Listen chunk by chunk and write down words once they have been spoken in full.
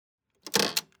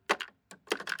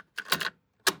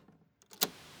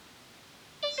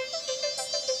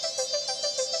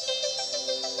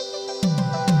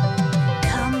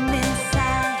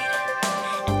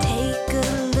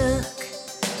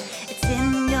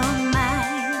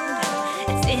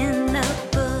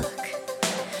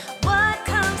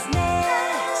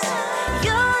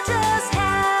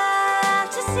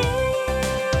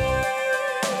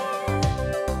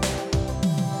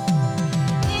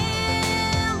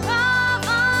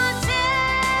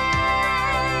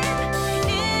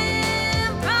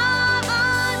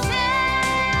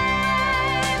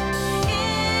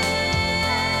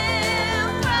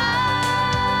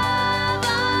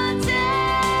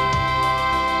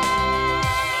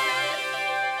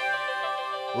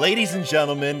Ladies and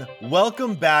gentlemen,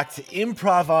 welcome back to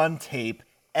Improv on Tape,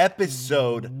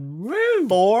 episode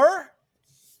 4?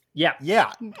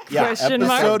 Yeah. Question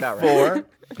episode mark.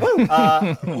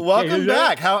 4. Welcome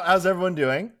back. How's everyone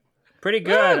doing? Pretty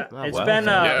good. It's been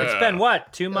Yeah.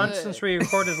 what, 2 months since we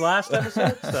recorded the last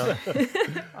episode? So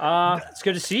it's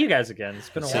good to see you guys again. It's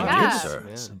been a while. Good, sir.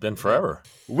 It's been forever.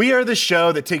 We are the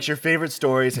show that takes your favorite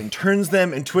stories and turns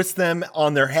them and twists them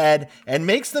on their head and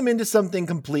makes them into something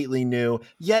completely new,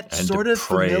 yet And sort of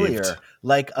depraved. familiar,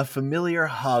 like a familiar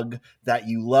hug that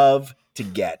you love to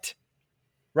get.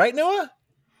 Right, Noah?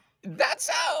 That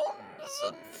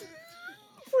sounds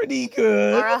pretty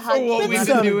good Or a hug for what from we've a-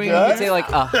 been doing. Good. I'd here. say like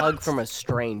a hug from a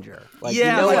stranger. Like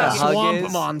Yeah, you know like what a a hug swamp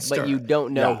is, monster. but you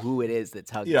don't know Yeah. who it is that's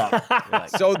hugging. Yeah. you. You're like,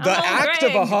 So the act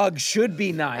of a Greg. hug should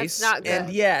be nice, That's not and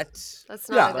good. yet That's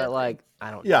Yeah. not a good but like I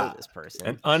don't Yeah. know this person.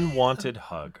 An unwanted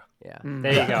hug. Yeah.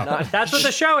 There you go. Not- That's what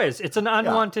the show is. It's an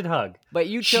unwanted hug. But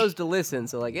you chose to listen,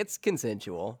 so like it's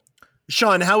consensual.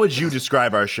 Sean, how would you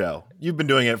describe our show? You've been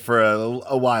doing it for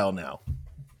a while now.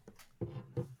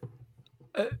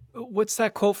 What's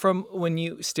that quote from when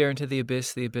you stare into the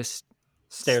abyss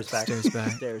Stares back. stares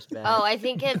back? Stares back. Oh, I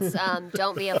think it's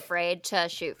don't be afraid to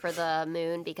shoot for the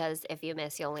moon because if you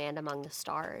miss, you'll land among the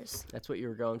stars. That's what you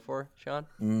were going for, Sean?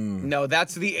 no,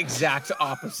 that's the exact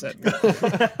opposite.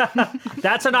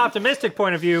 That's an optimistic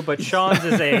point of view, but Sean's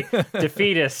is a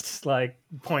defeatist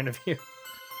point of view.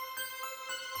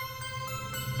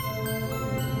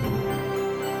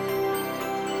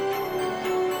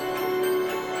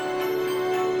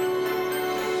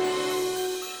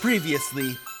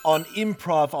 Previously on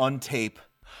Improv on Tape.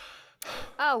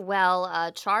 Oh,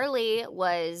 well, Charlie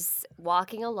was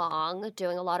walking along,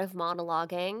 doing a lot of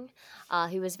monologuing.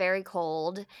 He was very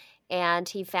cold, and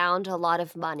he found a lot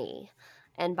of money.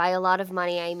 And by a lot of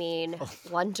money, I mean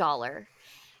 $1.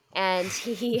 And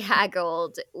he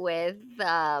haggled with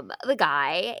the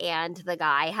guy, and the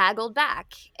guy haggled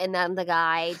back. And then the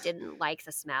guy didn't like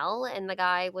the smell, and the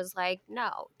guy was like,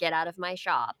 no, get out of my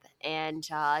shop. And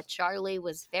Charlie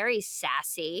was very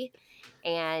sassy,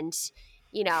 and,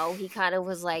 you know, he kind of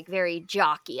was like very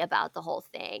jockey about the whole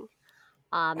thing.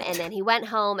 And then he went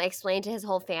home, explained to his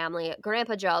whole family.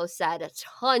 Grandpa Joe said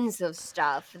tons of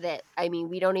stuff that, I mean,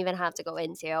 we don't even have to go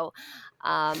into.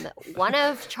 One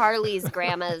of Charlie's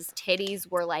grandma's titties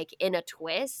were like in a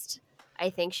twist. I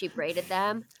think she braided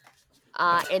them.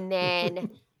 And then,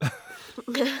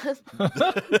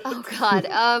 oh God.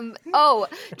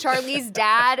 Charlie's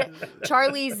dad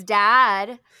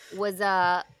was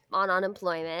on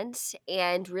unemployment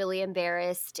and really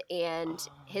embarrassed, and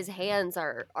his hands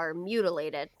are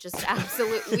mutilated. Just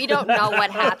absolute. We don't know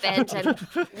what happened, and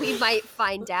we might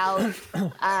find out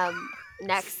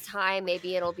next time.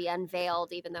 Maybe it'll be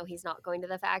unveiled, even though he's not going to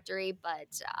the factory.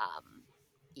 But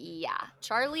yeah,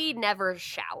 Charlie never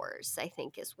showers, I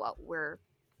think, is what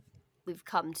we've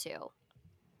come to.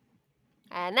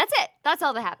 And that's it. That's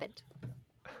all that happened.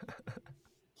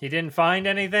 He didn't find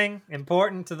anything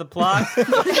important to the plot?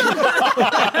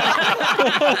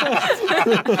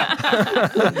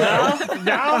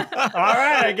 No? All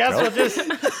right, I guess we'll just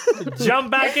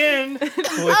jump back in with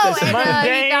Oh, this and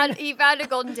mundane... he found a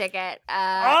golden ticket,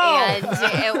 Oh. and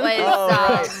it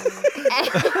was,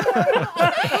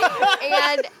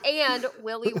 and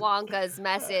Willy Wonka's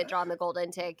message on the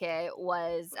golden ticket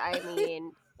was, I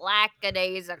mean,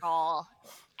 lackadaisical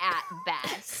at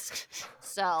best.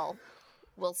 So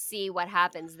we'll see what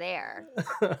happens there.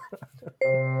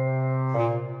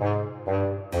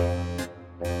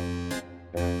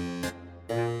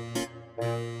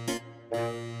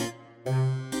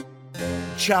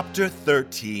 Chapter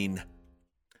 13.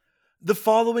 The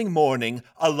following morning,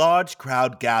 a large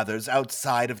crowd gathers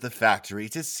outside of the factory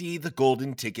to see the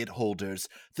golden ticket holders,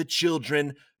 the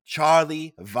children,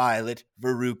 Charlie, Violet,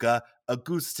 Veruca,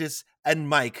 Augustus, and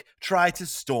Mike, try to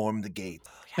storm the gate.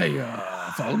 Hey,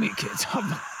 follow me, kids.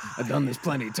 I've done this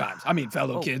plenty of times. I mean,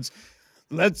 fellow kids.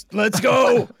 Let's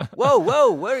go.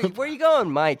 Whoa, where are you going,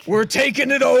 Mike? We're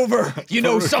taking it over. You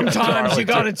know, Veruca, sometimes Charlie, you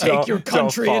gotta take don't- your don't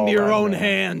country follow into your that own man.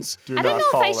 hands. Do I don't not know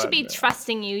if I follow should be that man.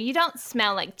 trusting you. You don't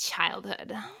smell like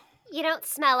childhood. You don't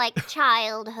smell like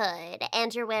childhood,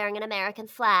 and you're wearing an American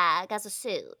flag as a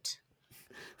suit.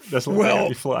 That's the Well-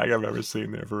 only flag I've ever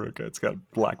seen there, Veruca. It's got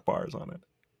black bars on it.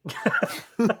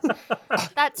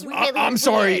 That's really I'm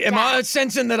sorry. weird, Am I Dad.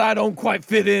 sensing that I don't quite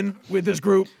fit in with this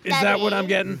group? Is that what I'm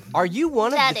getting? Are you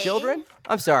one of Daddy. the children?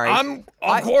 I'm sorry.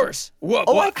 Of course. What?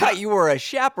 I thought you were a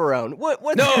chaperone.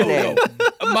 What's your name?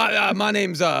 No. My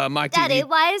name's Mike Daddy, TV.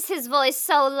 why is his voice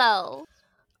so low?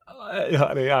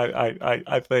 Honey,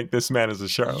 I think this man is a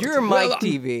charlatan. You're Mike Well,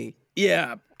 TV.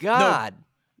 Yeah. God.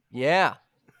 Yeah.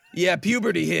 Yeah,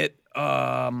 puberty hit.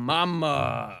 I'm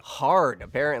Hard,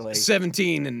 apparently.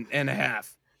 17 and a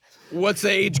half. What's the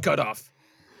age cutoff?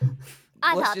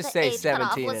 I Let's thought just the say age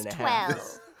cutoff 17 was and a half.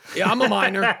 12. Yeah, I'm a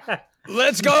minor.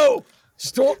 Let's go.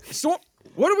 Storm.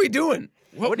 What are we doing?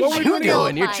 What are are we you doing?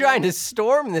 doing? You're Fine. trying to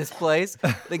storm this place.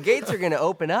 The gates are going to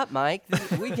open up, Mike.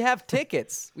 We have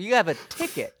tickets. You have a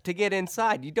ticket to get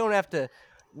inside. You don't have to.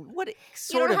 What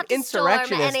sort don't of have to storm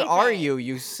insurrectionist are anything.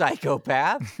 you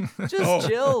psychopath? Just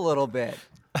chill a little bit.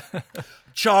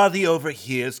 Charlie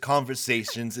overhears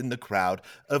conversations in the crowd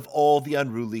of all the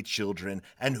unruly children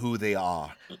and who they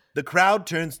are. The crowd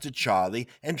turns to Charlie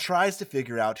and tries to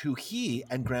figure out who he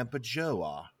and Grandpa Joe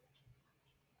are.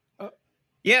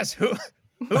 Yes. Who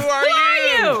are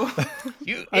you?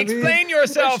 You explain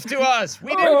yourself to us.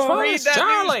 We didn't read that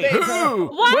Charlie. newspaper.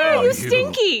 Why are you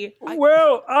stinky?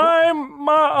 Well,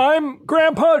 I'm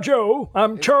Grandpa Joe.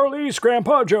 I'm Charlie's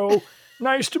Grandpa Joe.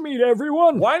 Nice to meet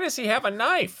everyone. Why does he have a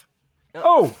knife?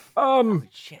 Oh,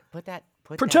 Shit, put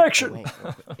protection. That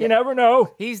away. You never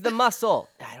know. He's the muscle.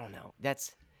 I don't know.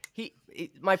 That's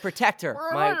my protector,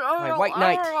 my white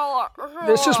knight.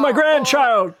 This is my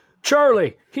grandchild,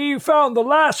 Charlie. He found the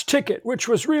last ticket, which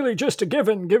was really just a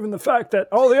given the fact that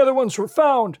all the other ones were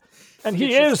found. And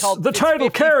he It's is called- the it's title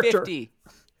 50-50. character.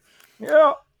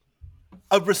 Yeah.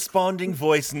 A responding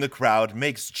voice in the crowd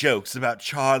makes jokes about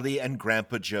Charlie and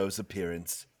Grandpa Joe's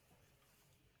appearance.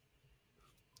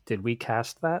 Did we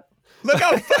cast that? Look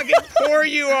how fucking poor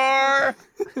you are.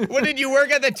 What, did you work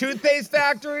at the toothpaste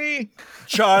factory?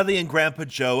 Charlie and Grandpa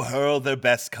Joe hurl their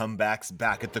best comebacks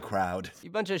back at the crowd. You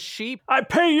bunch of sheep. I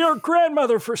pay your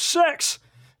grandmother for sex.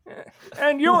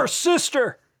 And your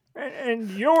sister.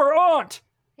 And your aunt.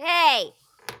 Hey,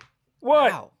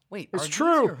 What? Wow. Wait, It's are these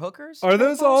true. your hookers? Are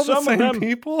those all the Some of same them-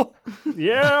 people?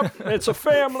 Yeah, it's a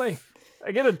family.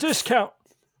 I get a discount.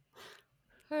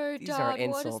 hey, These are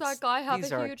insults.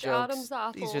 These aren't jokes.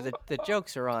 These are the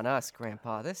jokes are on us,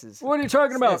 Grandpa. This is. What are you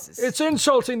talking about? This is- It's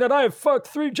insulting that I have fucked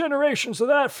 3 generations of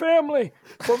that family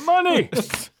for money.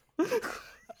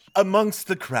 Amongst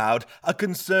the crowd, a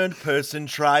concerned person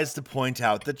tries to point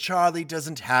out that Charlie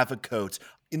doesn't have a coat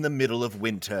in the middle of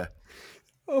winter.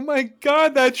 Oh my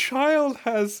god, that child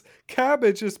has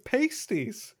cabbage as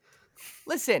pasties.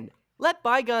 Listen, let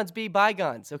bygones be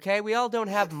bygones, okay? We all don't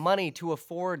have money to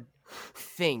afford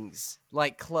things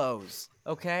like clothes,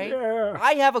 okay? Yeah.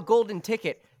 I have a golden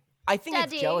ticket. I think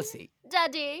Daddy. it's jealousy.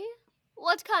 Daddy,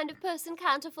 what kind of person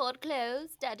can't afford clothes,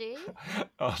 Daddy?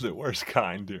 Oh, the worst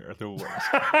kind, dear. The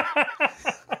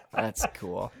worst. That's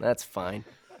cool. That's fine.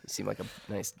 You seem like a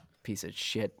nice piece of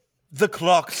shit. The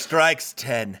clock strikes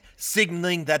 10,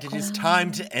 signaling that it is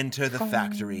time to enter the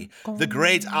factory. The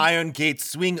great iron gates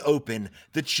swing open.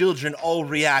 The children all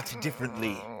react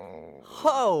differently.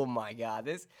 Oh my god,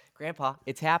 Grandpa,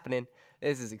 it's happening.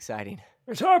 This is exciting.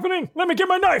 It's happening. Let me get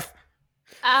my knife.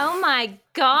 Oh my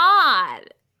god.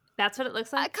 That's what it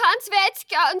looks I like? can't wait to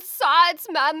go inside,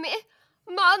 Mummy.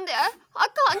 Mommy, I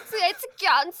can't wait to go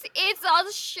and eat all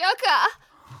the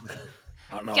sugar.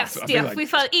 I don't know. Yes, I dear, feel like, we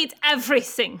will eat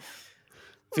everything.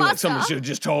 feel like someone Mother. should have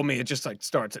just told me it just like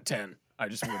starts at 10. I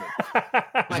just would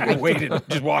have waited,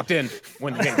 just walked in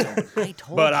when the gates opened. I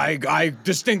told But you. I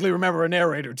distinctly remember a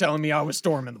narrator telling me I was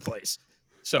storming the place.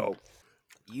 So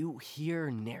You hear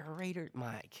narrator?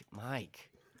 Mike,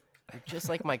 you're just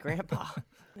like my grandpa.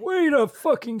 Wait a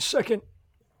fucking second.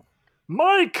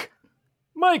 Mike!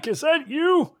 Mike, is that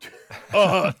you?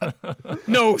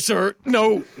 no, sir,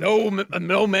 no,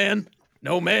 man,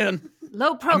 no, man.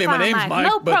 Low profile, my name's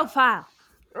Mike, low but- profile.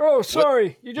 Oh,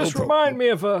 sorry. You just No remind me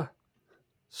of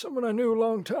someone I knew a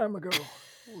long time ago.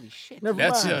 Holy shit. Never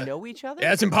That's, mind. You know each other?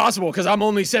 That's impossible because I'm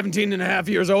only 17 and a half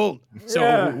years old.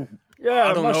 So Yeah,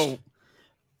 I don't must, know.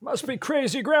 Must be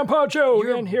crazy Grandpa Joe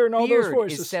Your again hearing all those beard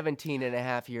voices. is 17 and a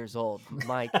half years old,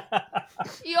 Mike.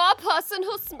 You're a person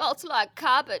who smells like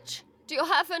cabbage. Do you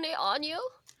have any on you?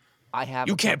 I have.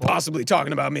 You a can't couple. possibly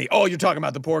talking about me. Oh, you're talking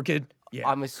about the poor kid? Yeah.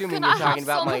 I'm assuming Can you're I have talking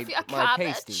about some my of your my cabbage?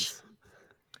 pasties.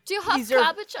 Do you have These are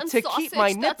cabbage and to sausage keep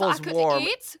my that nipples I could warm.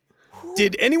 eat?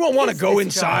 Did anyone want to is go this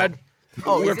inside?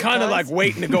 Oh, We're is it kind of done? like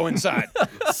waiting to go inside.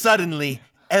 Suddenly,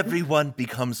 everyone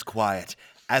becomes quiet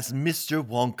as Mr.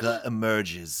 Wonka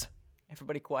emerges.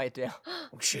 Everybody quiet down.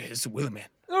 Oh shit, it's the Willy Man.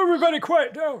 Everybody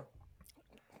quiet down.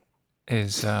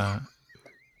 Is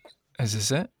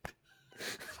this it?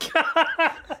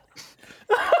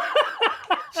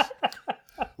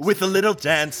 With a little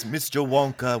dance, Mr.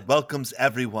 Wonka welcomes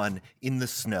everyone in the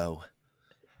snow.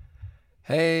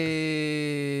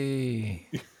 Hey.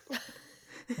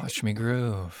 Watch me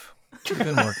groove. I've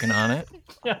been working on it.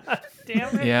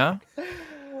 Damn it. Yeah?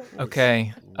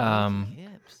 Okay.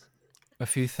 Hips. A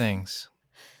few things.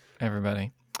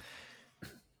 everybody.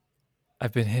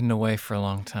 I've been hidden away for a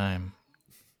long time.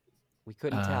 We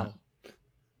couldn't tell.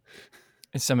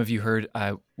 And some of you heard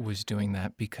I was doing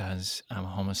that because I'm a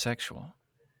homosexual.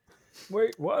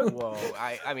 Wait, what? Whoa,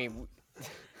 I mean,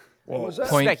 What was that?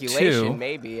 Point speculation two.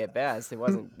 maybe at best. It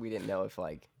wasn't. We didn't know if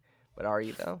like. But are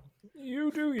you though?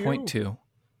 You do you. Point two.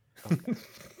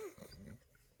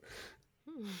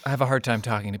 I have a hard time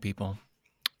talking to people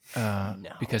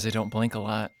because I don't blink a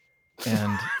lot,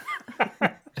 and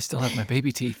I still have my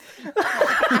baby teeth.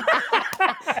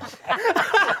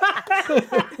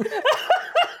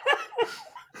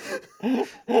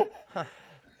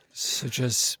 So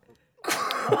just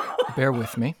bear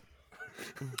with me.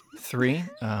 3,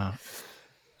 I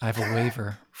have a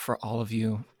waiver for all of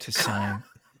you to sign.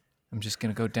 I'm just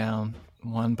going to go down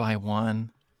one by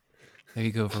one. There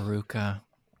you go, Veruca.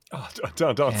 Oh,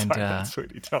 don't And, sign that,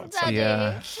 sweetie. Don't sign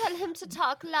Daddy, tell him to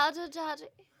talk louder, Daddy.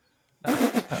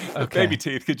 Okay. Baby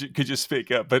teeth, could you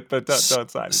speak up? But don't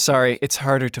sign it. Sorry, it's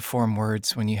harder to form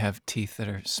words when you have teeth that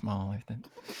are smaller than.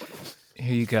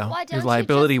 Here you go. Why don't Your you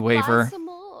liability just buy waiver. some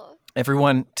more?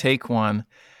 Everyone take one.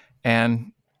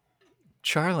 And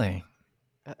Charlie,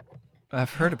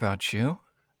 I've heard about you.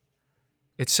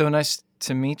 It's so nice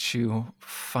to meet you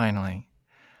finally.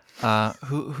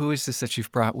 Who is this that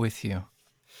you've brought with you?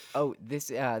 Oh, this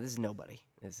is nobody.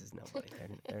 This is nobody.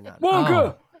 They're not.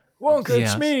 Wonka! Wonka,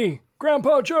 Yes. it's me,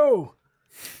 Grandpa Joe.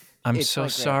 I'm It's so my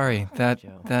sorry. grandpa,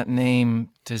 Joe. That name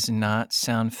does not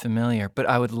sound familiar, but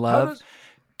I would love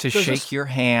to does shake this- your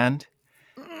hand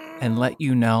and let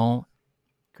you know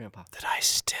Grandpa. that I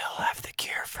still have the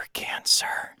cure for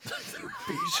cancer.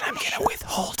 And I'm going to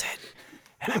withhold it.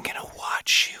 And I'm going to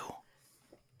watch you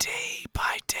day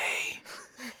by day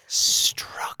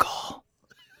struggle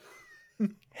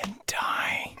and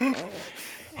die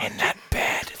in that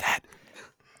bed that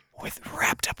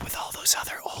wrapped up with all those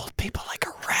other old people like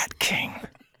a rat king.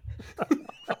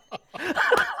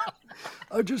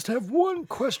 I just have one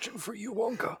question for you,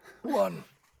 Wonka. One.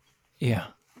 Yeah.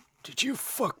 Did you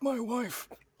fuck my wife?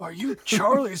 Are you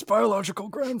Charlie's biological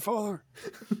grandfather?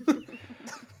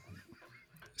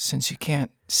 Since you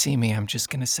can't see me, I'm just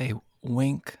going to say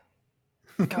wink.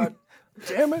 God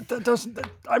damn it,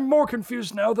 I'm more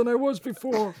confused now than I was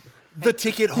before. The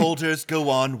ticket holders go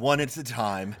on one at a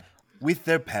time with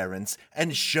their parents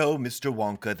and show Mr.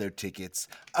 Wonka their tickets.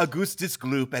 Augustus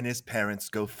Gloop and his parents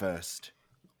go first.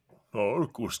 Oh,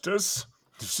 Augustus,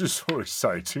 this is so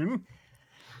exciting.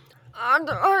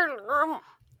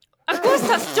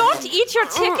 Augustus, don't eat your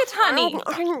ticket, honey.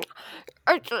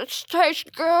 It tastes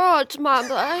good,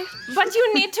 Mother. But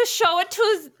you need to show it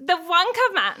to the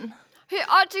Wonka man. He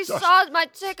already saw my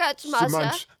ticket,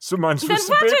 Mother. So mine's Then with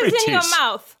the what baby is in your teeth.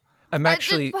 mouth? I'm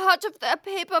actually. It's part of the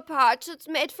paper part. It's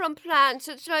made from plants.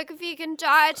 It's like a vegan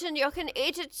diet, and you can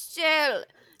eat it still.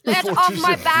 Let What off is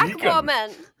my a back, vegan?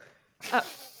 woman.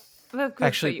 Well, good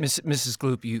Actually, for you. Mrs.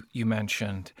 Gloop, you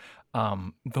mentioned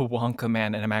the Wonka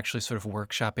man, and I'm actually sort of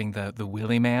workshopping the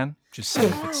Willy man, just so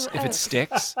if it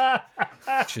sticks,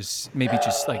 just maybe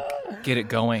just like get it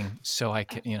going so I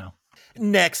can,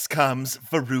 Next comes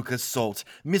Veruca Salt.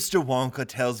 Mr. Wonka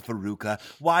tells Veruca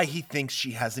why he thinks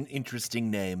she has an interesting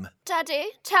name. Daddy,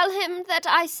 tell him that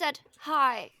I said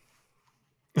hi.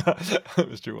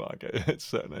 Mr. Wonka, it's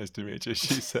so nice to meet you.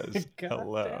 She says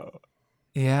hello.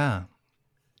 Yeah.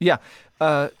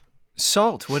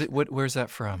 Salt. Where's that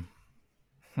from?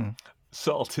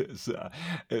 Salt is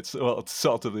it's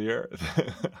salt of the earth.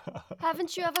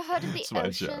 Haven't you ever heard of the It's my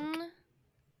ocean?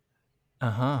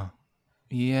 Uh-huh.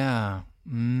 Yeah.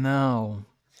 No.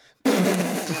 He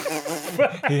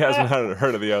hasn't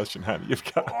heard of the ocean, honey. You've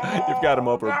got him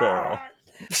over a barrel.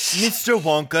 Mr.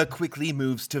 Wonka quickly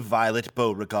moves to Violet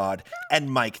Beauregard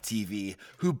and Mike TV,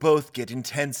 who both get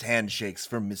intense handshakes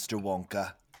from Mr.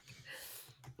 Wonka.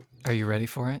 Are you ready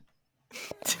for it?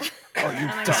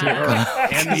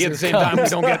 And me at the same time, we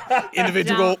don't get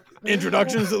individual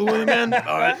introductions to the Willy Man. All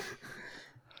right.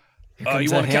 Here comes You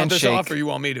that want to count this handshake. off, or you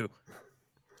want me to?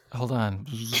 Hold on.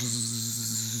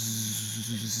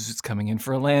 It's coming in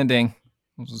for a landing.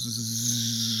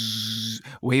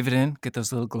 Wave it in. Get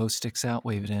those little glow sticks out.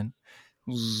 Wave it in.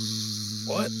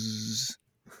 What?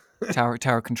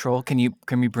 Tower control. Can you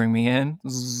bring me in?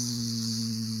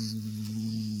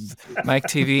 Mike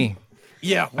TV.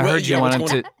 Yeah. I heard you what's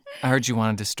wanted going to. I heard you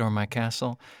wanted to storm my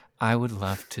castle. I would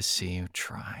love to see you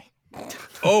try.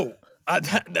 Oh,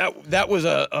 that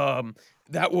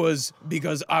was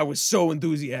because I was so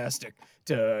enthusiastic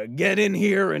to get in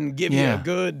here and give you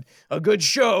a good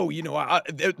show. You know,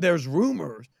 there's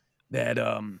rumors that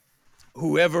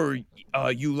whoever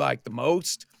you like the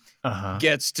most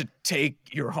gets to take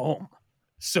your home.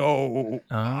 So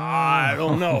I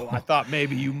don't know. I thought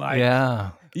maybe you might.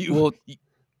 Yeah. Well,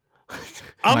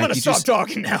 I'm Mike, gonna stop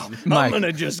talking now. Mike. I'm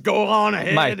gonna just go on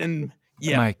ahead Mike. and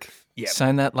yeah. Mike, Yeah.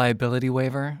 sign that liability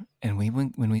waiver, and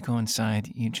when we go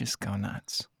inside, you just go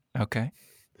nuts. Okay?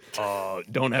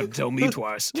 Don't have to tell me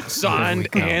twice. Signed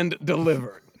go. and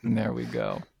delivered. And there we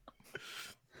go.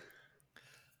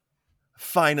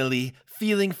 Finally,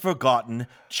 feeling forgotten,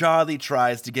 Charlie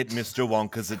tries to get Mr.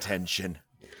 Wonka's attention.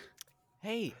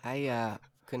 Hey, I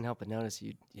couldn't help but notice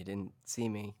you didn't see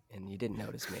me, and you didn't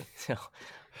notice me. So,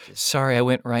 Sorry, I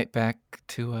went right back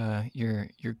to your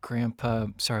grandpa.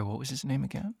 Sorry, what was his name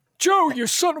again? Joe, you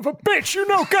son of a bitch! You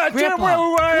know goddamn Grandpa. well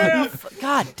who I am!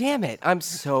 God damn it! I'm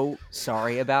so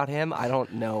sorry about him. I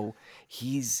don't know.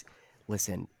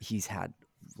 Listen, he's had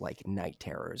like night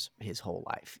terrors his whole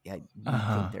life. I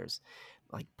think there's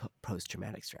like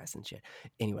post-traumatic stress and shit.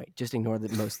 Anyway, just ignore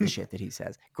most of the shit that he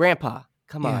says. Grandpa,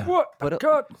 come on. What?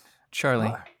 God.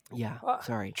 Charlie, Yeah,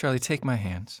 sorry. Charlie, take my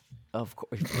hands. Of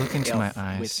course. Look into my With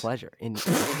eyes. pleasure. And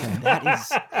that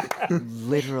is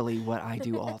literally what I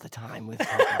do all the time with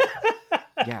people.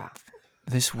 Yeah.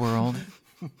 This world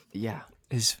Yeah.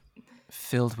 is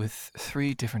filled with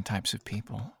 3 different types of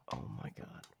people. Oh my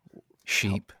God.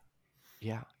 Sheep,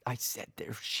 Yeah. I said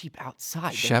there's sheep outside.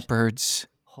 There's- shepherds,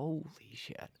 Holy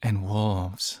shit. and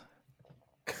wolves.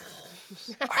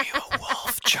 Are you a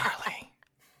wolf, Charlie?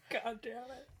 God damn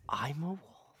it. I'm a wolf.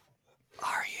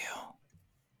 Are you?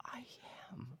 I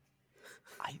am.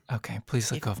 Okay,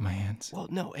 please let go of my hands. Well,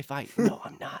 no,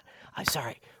 I'm not. I'm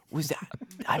sorry.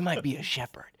 I might be a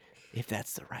shepherd, if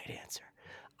that's the right answer.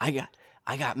 I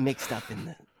got mixed up in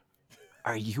the.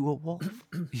 Are you a wolf?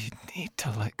 You need to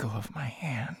let go of my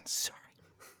hands. Sorry.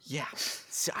 Yeah.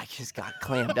 So I just got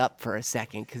clammed up for a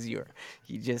second because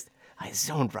I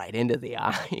zoned right into the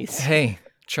eyes. Hey,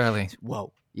 Charlie,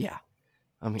 Whoa. Yeah.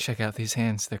 I mean, check out these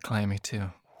hands. They're clammy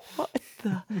too. what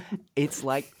the? It's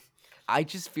like, I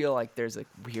just feel like there's a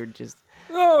weird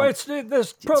No,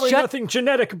 there's probably Shut- nothing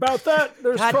genetic about that.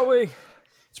 God.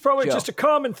 It's probably Joe. just a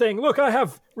common thing. Look, I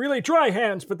have really dry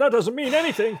hands, but that doesn't mean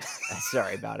anything.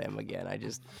 Sorry about him again.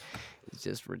 It's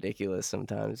just ridiculous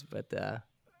sometimes. But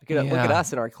look at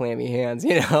us and our clammy hands.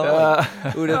 You know,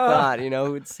 like, who'd have thought? You know,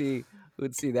 who'd see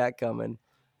that coming?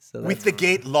 So With the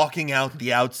gate locking out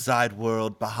the outside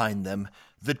world behind them,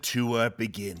 the tour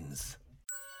begins.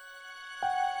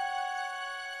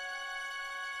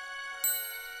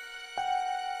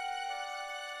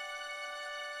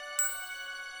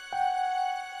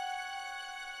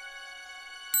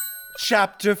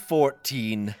 Chapter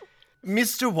 14.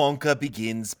 Mr. Wonka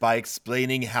begins by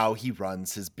explaining how he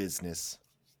runs his business.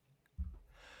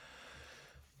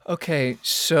 Okay,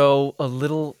 so a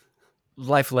little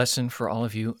life lesson for all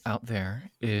of you out there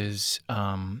is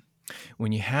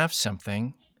when you have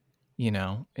something,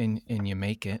 and you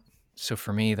make it. So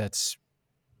for me, that's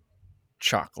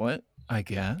chocolate, I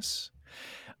guess.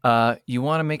 You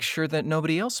want to make sure that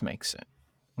nobody else makes it.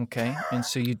 Okay, and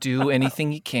so you do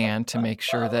anything you can to make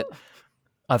sure that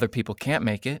other people can't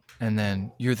make it, and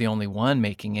then you're the only one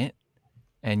making it.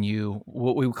 And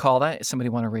what we would call that? Somebody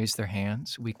want to raise their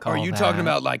hands? We call. Are you that, talking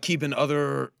about like keeping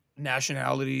other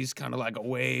nationalities kind of like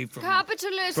away from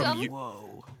Capitalism. you?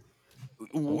 Whoa.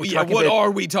 Yeah, talking what about-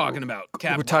 are we talking about?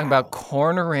 We're talking about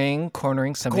cornering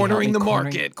somebody. help Cornering me, the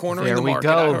market, cornering there the we market,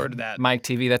 go. I heard that. Mike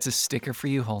TV, that's a sticker for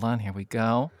you. Hold on, here we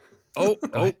go. Oh,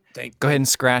 Go ahead and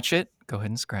scratch it. Go ahead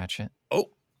and scratch it. Oh,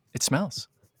 It smells.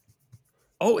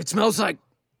 oh, it smells like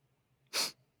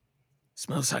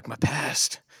my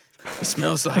past. It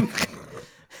smells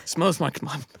like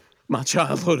my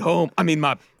childhood home. I mean,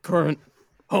 my current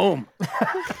home.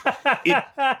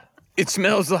 It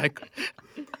smells like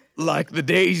the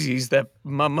daisies that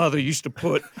my mother used to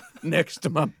put next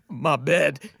to my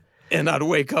bed, and I'd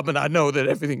wake up and I know that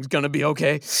everything's gonna be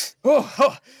okay.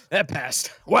 Oh, that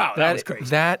passed. Wow, that was crazy.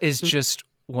 That is just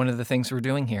one of the things we're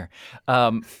doing here.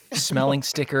 Smelling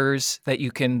stickers that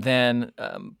you can then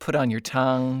put on your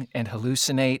tongue and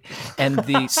hallucinate, and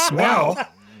the smell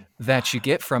that you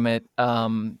get from it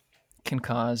can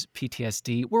cause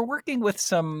PTSD. We're working with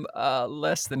some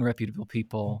less than reputable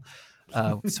people,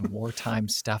 with some wartime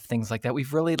stuff, things like that.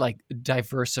 We've really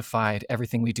diversified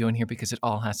everything we do in here because it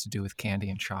all has to do with candy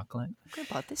and chocolate.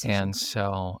 Grandpa, this is And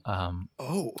so,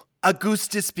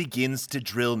 Augustus begins to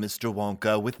drill Mr.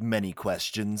 Wonka with many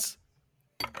questions.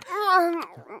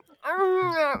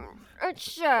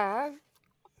 Sure.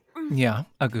 yeah,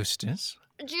 Augustus.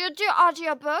 Do you do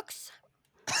audiobooks?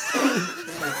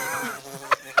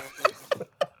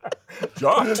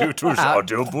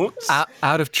 Audiobooks?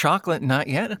 Out of chocolate, not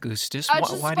yet, Augustus. I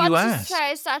just Why want do you to ask?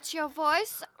 say, is that your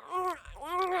voice?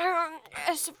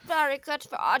 It's very good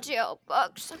for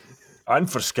audiobooks.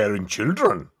 And for scaring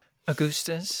children.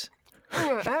 Augustus,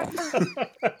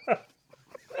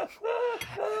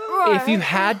 if you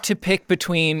had to pick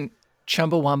between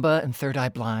Chumbawamba and Third Eye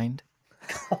Blind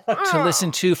to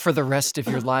listen to for the rest of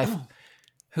your life,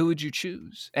 who would you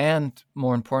choose? And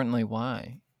more importantly,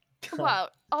 why? Well,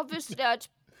 obviously I'd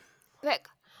pick.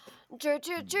 So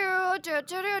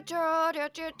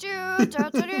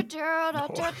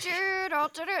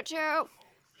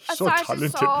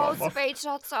talented, Mama. Space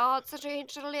outside,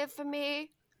 arranged to live for me.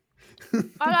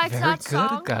 I like Very that good, song.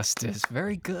 Augustus.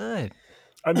 Very good.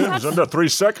 And it was under 3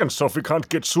 seconds, so we can't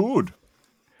get sued.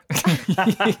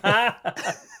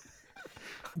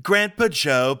 Grandpa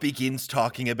Joe begins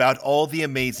talking about all the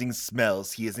amazing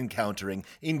smells he is encountering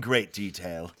in great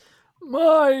detail.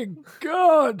 My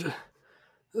God!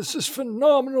 This is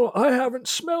phenomenal. I haven't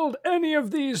smelled any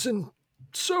of these in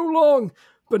so long.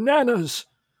 Bananas.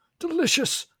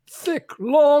 Delicious, thick,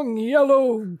 long,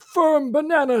 yellow, firm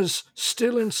bananas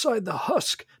still inside the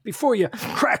husk before you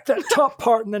crack that top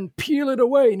part and then peel it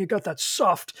away, and you got that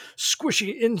soft,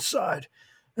 squishy inside.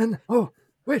 And, oh,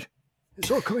 wait,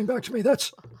 it's all coming back to me.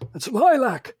 That's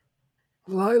lilac.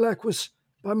 Lilac was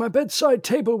by my bedside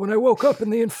table when I woke up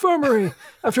in the infirmary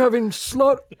after having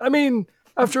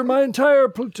after my entire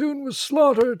platoon was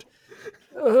slaughtered.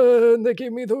 And they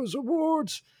gave me those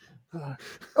awards.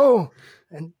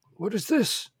 And what is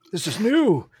this? This is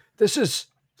new.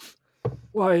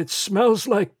 Why, it smells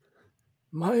like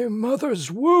my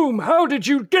mother's womb. How did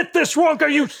you get this,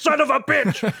 Wonka, you son of a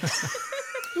bitch?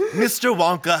 Mr.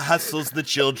 Wonka hustles the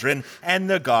children and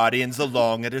their guardians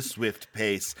along at a swift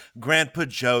pace. Grandpa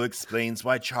Joe explains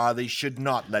why Charlie should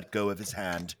not let go of his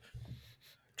hand.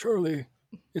 Charlie,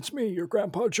 it's me, your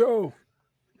Grandpa Joe.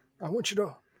 I want you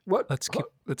to... What? Let's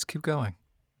keep going.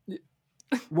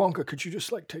 Wonka, could you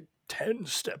just, take 10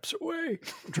 steps away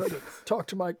and try to talk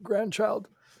to my grandchild?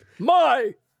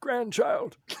 My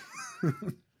grandchild!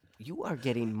 You are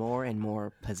getting more and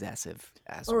more possessive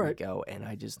as All we right. go, and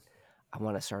I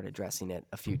want to start addressing it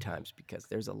a few times because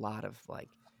there's a lot of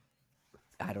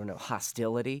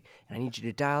hostility, and I need you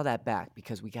to dial that back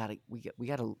because we gotta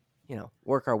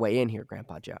work our way in here,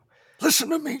 Grandpa Joe. Listen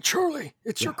to me, Charlie.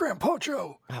 It's your Grandpa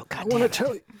Joe. Oh, I God want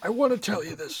to tell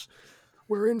you this.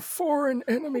 We're in foreign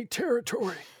enemy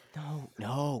territory.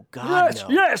 No, God, Yes, no.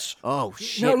 yes. Oh,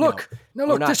 shit, Now look,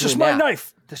 We're not this is doing my that.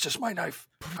 knife. This is my knife.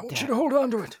 I want you to hold on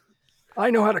to it. I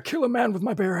know how to kill a man with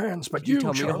my bare hands, but Did you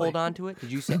tell Charlie, me to hold on to it? Did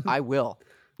you say I will?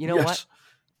 You know Yes. what?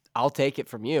 I'll take it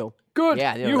from you. Good.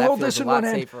 Yeah, You that hold feels this a in lot one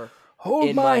hand. safer Hold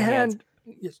in my hands. hand.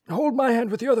 Yes, hold my hand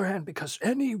with the other hand because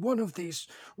any one of these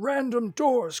random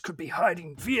doors could be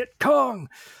hiding Viet Cong.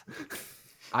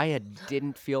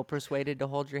 Didn't feel persuaded to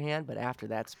hold your hand, but after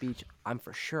that speech, I'm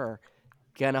for sure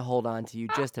gonna hold on to you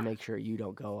just to make sure you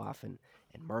don't go off and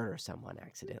murder someone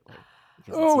accidentally.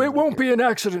 Because Oh, seems it like won't you're- be an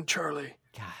accident, Charlie.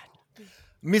 God.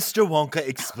 Mr. Wonka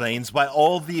explains why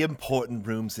all the important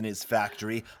rooms in his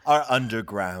factory are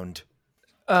underground.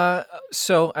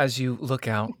 So as you look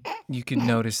out, you can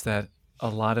notice that a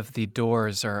lot of the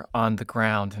doors are on the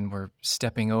ground and we're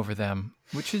stepping over them,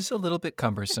 which is a little bit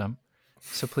cumbersome.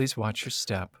 So please watch your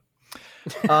step.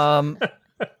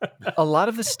 A lot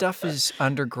of the stuff is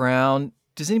underground.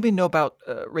 Does anybody know about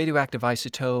radioactive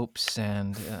isotopes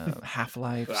and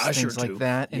half-lives, I things sure like do.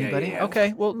 that? Yeah, Anybody? yeah.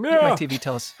 Okay, well, Yeah. my TV,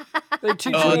 tell us. They teach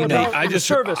you No, about I the just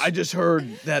service. I just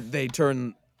heard that they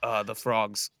turn the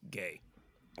frogs gay.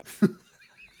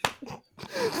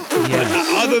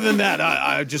 Yes. Other than that,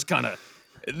 I just kind of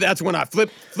that's when I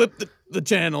flipped the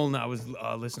channel and I was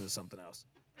listening to something else.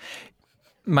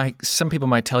 Some people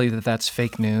might tell you that that's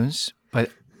fake news,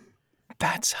 but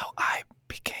that's how I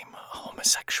became a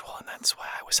homosexual, and that's why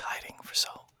I was hiding for so.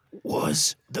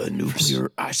 Was the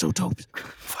nuclear isotopes?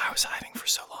 I was hiding for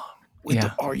so long. Wait,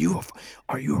 Yeah. are you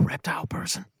a reptile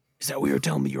person? Is that what you're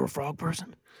telling me? You're a frog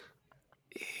person?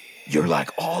 You're like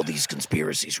all these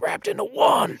conspiracies wrapped into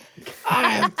one. I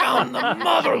have found the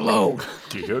mother lode.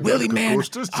 Do you hear Willie, that, man,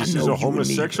 Augustus? I This know is you a and me.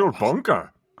 homosexual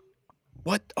bunker.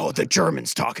 What? Oh, the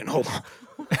German's talking. Hold on.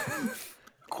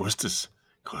 Augustus,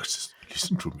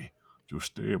 listen to me. You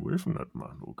stay away from that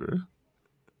man, okay?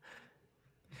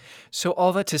 So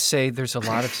all that to say, there's a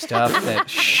lot of stuff that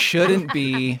shouldn't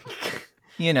be,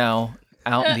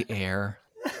 out in the air.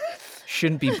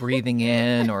 Shouldn't be breathing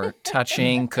in or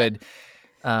touching. Could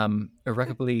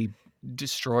irreparably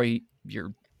destroy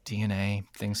your DNA,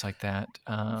 things like that.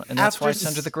 And that's After why it's s-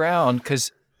 under the ground.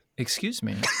 Because, excuse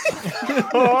me.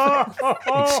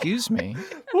 Excuse me.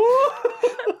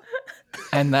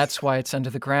 And that's why it's under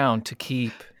the ground, to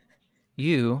keep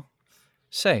you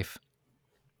safe.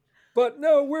 But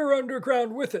no, we're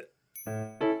underground with it.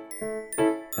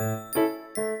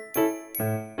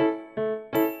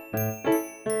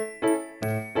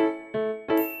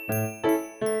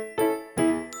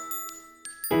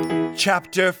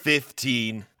 Chapter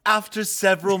 15. After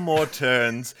several more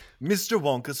turns, Mr.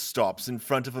 Wonka stops in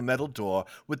front of a metal door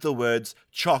with the words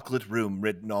Chocolate Room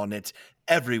written on it.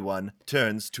 Everyone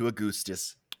turns to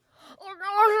Augustus.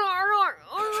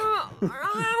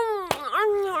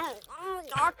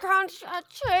 I can't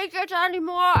take it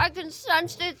anymore. I can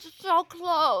sense it's so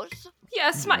close.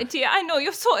 Yes, my dear, I know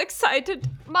you're so excited.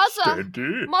 Mother,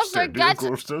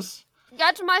 Augustus.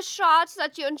 get my shots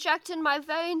that you inject in my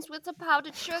veins with the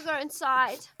powdered sugar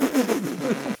inside.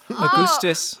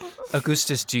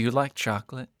 Augustus, do you like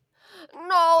chocolate?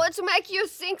 No, to make you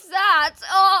think that.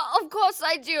 Oh, of course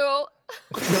I do.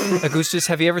 Augustus,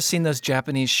 have you ever seen those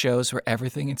Japanese shows where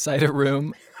everything inside a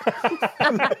room?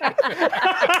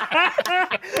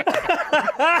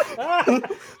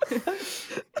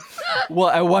 Well,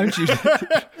 I want you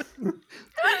to...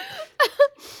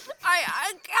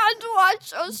 I can't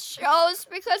watch those shows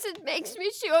because it makes me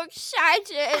too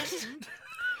excited.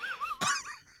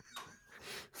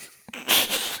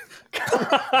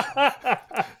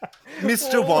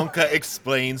 Mr. Wonka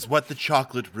explains what the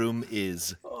Chocolate Room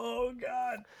is. Oh,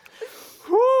 God.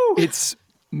 It's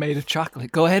made of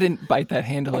chocolate. Go ahead and bite that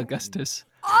handle, Augustus.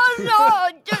 Oh, no.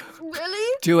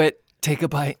 Really? Do it. Take a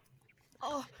bite.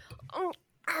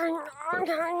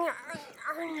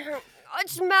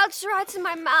 It melts right in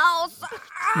my mouth.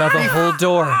 Now the whole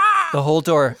door. The whole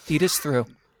door. Eat us through.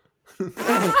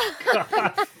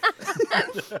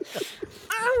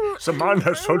 The man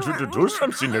has told you to do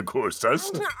something,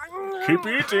 Augustus. Keep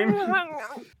eating.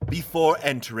 Before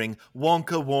entering,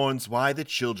 Wonka warns why the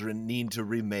children need to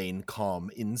remain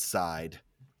calm inside.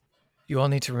 You all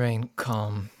need to remain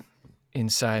calm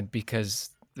inside because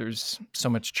there's so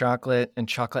much chocolate, and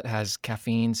chocolate has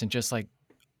caffeines, and just like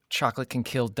chocolate can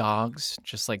kill dogs,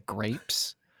 just like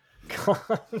grapes.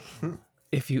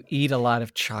 If you eat a lot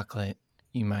of chocolate,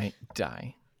 you might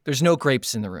die. There's no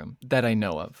grapes in the room that I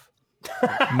know of.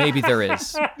 Maybe there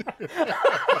is.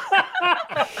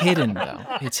 Hidden, though.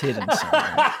 It's hidden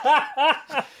somewhere.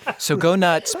 So go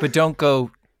nuts, but don't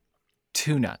go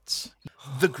too nuts.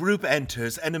 The group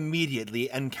enters and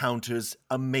immediately encounters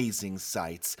amazing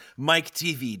sights. Mike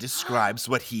TV describes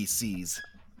what he sees.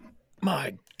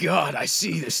 My God, I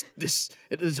see this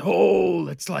whole,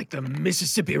 it's like the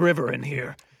Mississippi River in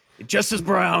here. Just as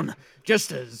brown,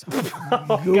 just as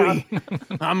gooey.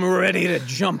 I'm ready to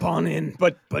jump on in,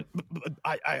 but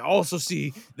I also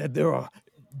see that there are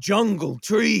jungle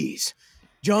trees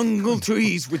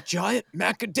with giant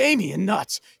macadamia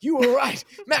nuts. You were right,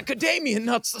 macadamia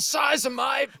nuts the size of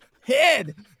my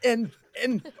head, and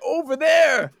over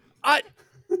there, I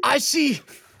see.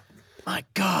 My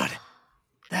God,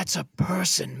 that's a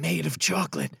person made of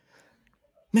chocolate.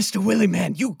 Mr. Willie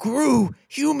Man, you grew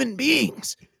human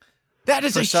beings. That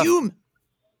is First a off, human.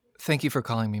 Thank you for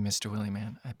calling me Mr. Willie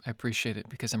Man. I appreciate it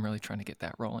because I'm really trying to get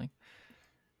that rolling.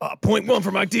 Point one for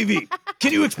Mike TV.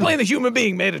 Can you explain the human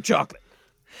being made of chocolate?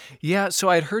 Yeah, so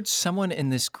I'd heard someone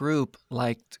in this group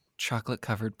liked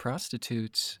chocolate-covered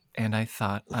prostitutes, and I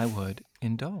thought I would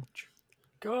indulge.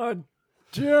 God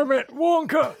damn it,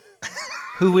 Wonka!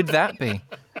 Who would that be?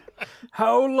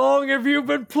 How long have you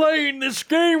been playing this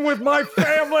game with my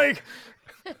family?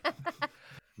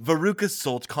 Veruca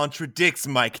Salt contradicts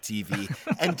Mike TV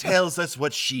and tells us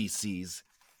what she sees.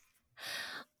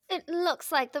 It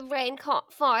looks like the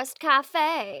Rainforest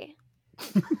Cafe.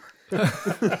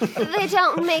 They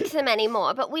don't make them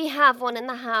anymore, but we have one in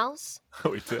the house.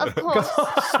 We do. Of course.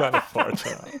 Spent a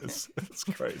fortune on it. It's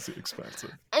crazy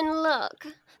expensive. And look,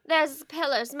 there's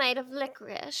pillars made of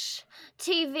licorice.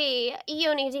 TV,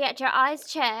 you need to get your eyes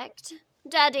checked.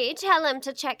 Daddy, tell him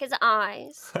to check his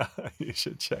eyes. You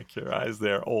should check your eyes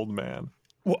there, old man.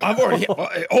 Well, I've already.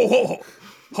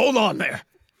 Hold on there.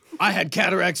 I had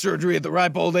cataract surgery at the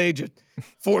ripe old age of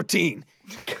 14.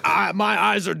 My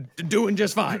eyes are doing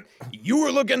just fine. You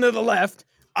were looking to the left.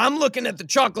 I'm looking at the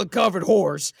chocolate-covered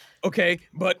horse. Okay,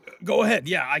 but go ahead.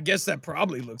 Yeah, I guess that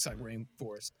probably looks like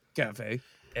Rainforest Cafe.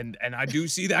 And I do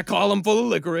see that column full of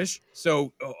licorice.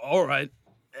 So, all right.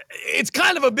 It's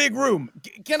kind of a big room.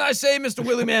 Can I say, Mr.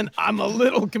 Willie Man, I'm a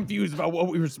little confused about what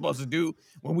we were supposed to do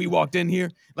when we walked in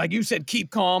here. Like you said,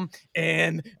 keep calm,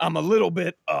 and I'm a little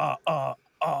bit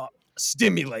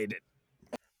stimulated.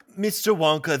 Mr.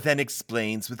 Wonka then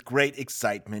explains with great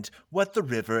excitement what the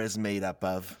river is made up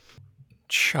of.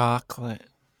 Chocolate.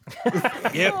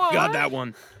 Yep, got that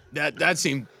one. That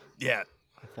seemed, yeah.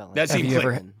 That seemed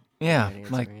clear. Yeah,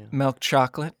 like milk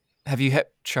chocolate. Have you had,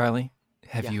 Charlie?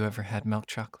 Have you ever had milk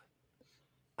chocolate?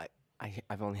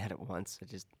 I've only had it once.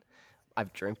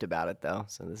 I've dreamt about it though,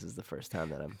 so this is the first time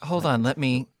that I'm. Hold on, let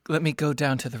me go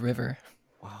down to the river.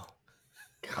 Wow.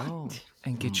 Oh.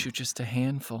 And get you just a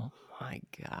handful. My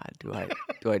God, do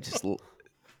I just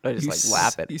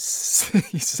lap it? You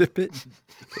sip it.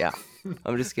 Yeah,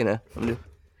 I'm gonna.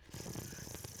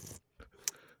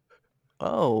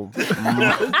 Oh.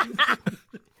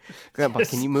 Grandpa,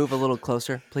 can you move a little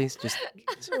closer, please? Just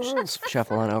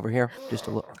shuffle on over here, just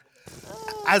a little.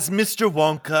 As Mr.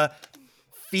 Wonka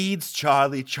feeds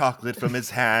Charlie chocolate from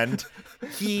his hand,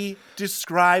 he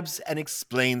describes and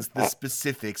explains the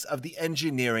specifics of the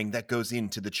engineering that goes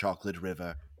into the chocolate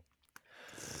river.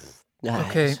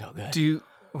 Okay, So good.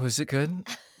 was it good?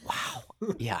 Wow.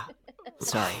 Yeah.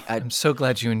 Sorry. I'm so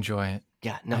glad you enjoy it.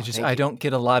 Yeah. No. I don't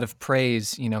get a lot of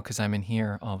praise, because I'm in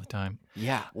here all the time.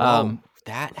 Yeah. Well,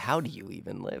 how do you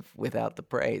even live without the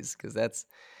praise? Because that's.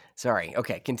 Sorry.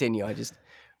 Okay. Continue.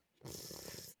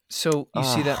 So you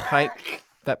see that pipe?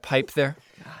 That pipe there?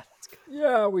 God, that's good.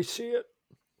 Yeah, we see it.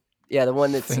 Yeah, the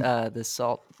one that's the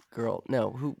salt girl.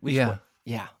 No, which one?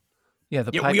 Yeah. Yeah,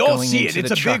 the pipe we all going see into it.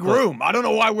 It's the a big chocolate. room. I don't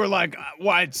know why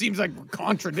why it seems like we're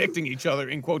contradicting each other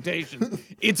in quotations.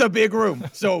 It's a big room.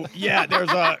 So, yeah, there's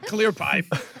a clear pipe.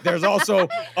 There's also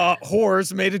a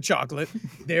horse made of chocolate.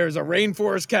 There's a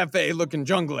rainforest cafe looking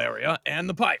jungle area and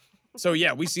the pipe. So,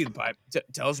 yeah, we see the pipe.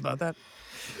 Tell us about that.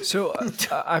 So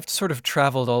I've sort of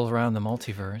traveled all around the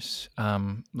multiverse,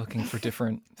 looking for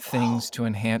different things to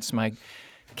enhance my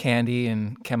candy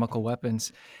and chemical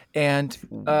weapons. And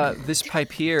this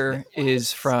pipe here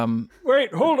is from...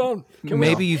 Wait, hold on.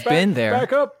 Maybe you've been there.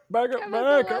 Back up.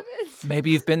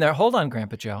 Maybe you've been there. Hold on,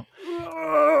 Grandpa Joe.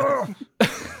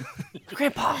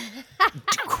 Grandpa,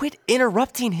 quit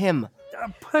interrupting him.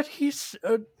 But he's...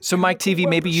 So, Mike TV,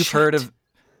 maybe you've heard of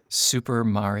Super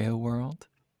Mario World?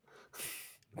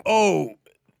 Oh,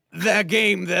 that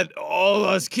game that all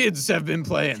us kids have been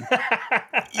playing.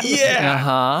 Yeah.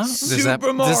 Uh-huh.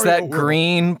 Super Mario Does that World.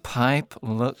 green pipe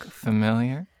look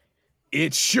familiar?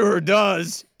 It sure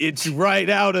does. It's right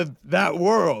out of that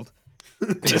world.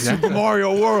 The Super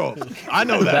Mario World. I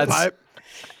know that pipe.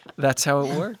 That's how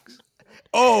it works.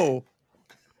 Oh,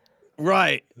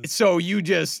 right. So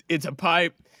it's a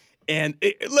pipe. And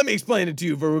let me explain it to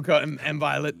you, Veruca and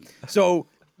Violet. So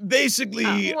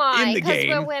basically, Why? in the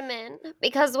game.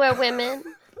 Because we're women.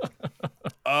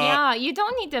 Yeah, you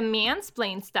don't need to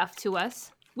mansplain stuff to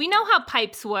us. We know how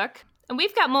pipes work, and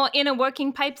we've got more inner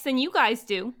working pipes than you guys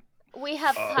do. We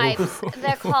have pipes.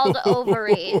 They're called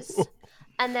ovaries,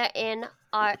 and they're in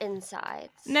our insides.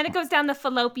 And then it goes down the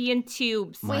fallopian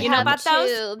tubes. We You know have about those?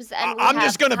 tubes, and we I'm have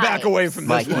just going to back pipes. away from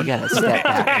Mike, this one. you gotta step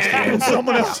back. And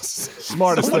someone else.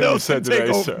 Smartest Someone thing you else said can take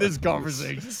today, over sir. this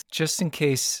conversation. Just in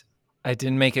case I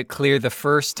didn't make it clear the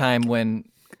first time when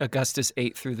Augustus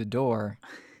ate through the door,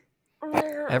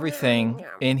 everything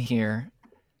in here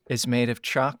is made of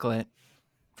chocolate.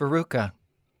 Veruca,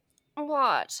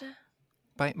 What?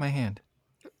 bite my hand.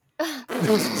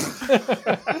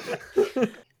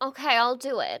 Okay, I'll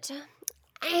do it.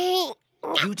 You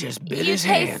just bit You his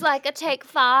taste hand. like a take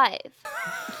 5.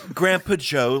 Grandpa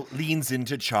Joe leans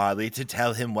into Charlie to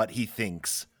tell him what he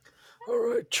thinks. All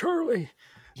right, Charlie.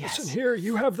 Yes. Listen here,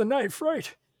 you have the knife,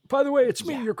 right? By the way, it's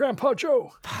me, your Grandpa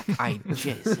Joe.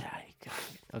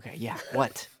 Okay, yeah.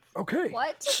 What? Okay.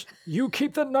 What? You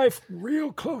keep the knife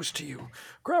real close to you.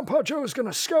 Grandpa Joe is going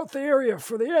to scout the area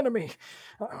for the enemy.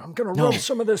 I'm going to rub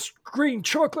some of this green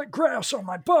chocolate grass on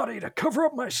my body to cover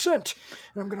up my scent.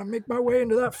 And I'm going to make my way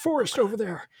into that forest over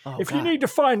there. If you need to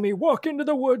find me, walk into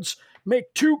the woods,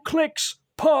 make 2 clicks,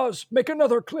 pause, make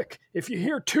another click. If you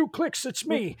hear 2 clicks, it's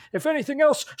me. If anything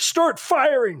else, start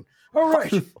firing. All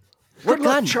right. What Good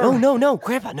luck, gun? Charlie. No,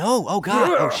 Grandpa, no. Oh, God.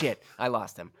 Oh, shit. I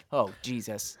lost him. Oh,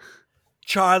 Jesus.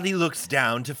 Charlie looks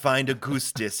down to find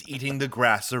Augustus eating the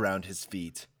grass around his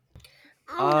feet.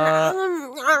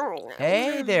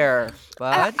 Hey there,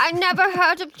 bud. I never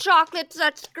heard of chocolate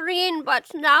that's green, but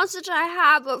now that I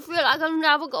have, I feel like I'll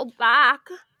never go back.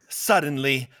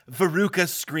 Suddenly, Veruca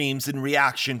screams in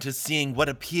reaction to seeing what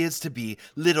appears to be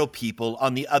little people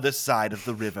on the other side of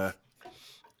the river.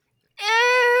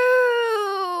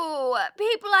 Ew!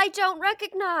 People I don't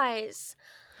recognize.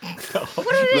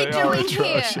 What are they doing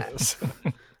here?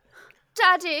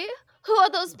 Daddy, who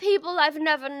are those people I've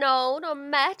never known or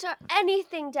met or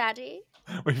anything, Daddy?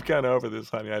 We've gone over this,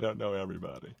 honey. I don't know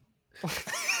everybody.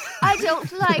 I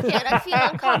don't like it. I feel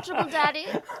uncomfortable, Daddy.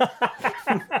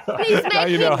 Please Now make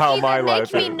you know how my make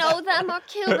life me is. know them or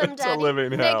kill them, It's a Daddy.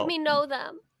 living hell. Make me know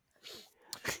them.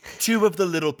 2 of the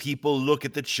little people look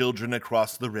at the children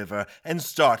across the river and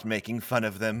start making fun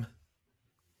of them.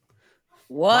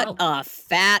 What a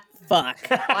fat fuck.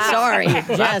 Sorry,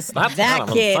 just that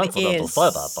kid is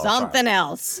something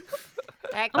else.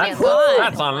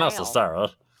 That's unnecessary.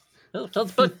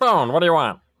 It's big bone. What do you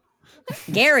want?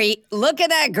 Gary, look at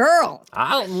that girl.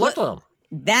 Look at him.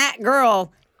 That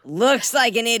girl looks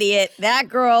like an idiot. That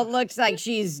girl looks like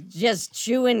she's just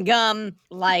chewing gum,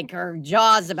 like her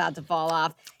jaw's about to fall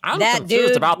off. I'm that confused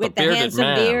dude about with the the bearded handsome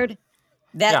man. beard.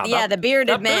 The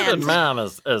bearded man. Bearded man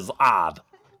is odd.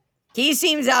 He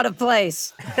seems out of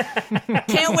place.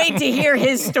 Can't wait to hear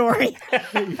his story.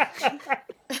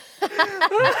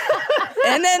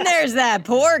 And then there's that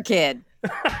poor kid.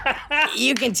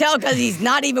 You can tell because he's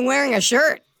not even wearing a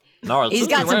shirt. No, he's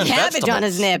got some cabbage on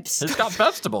his nips. He's got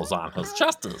vegetables on his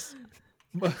chesties.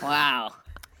 Wow.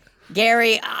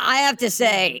 Gary, I have to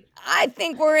say, I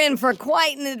think we're in for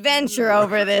quite an adventure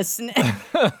over these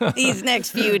next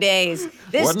few days.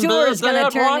 This tour is going to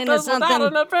turn into something.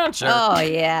 An adventure. Oh,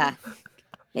 yeah.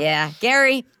 Yeah.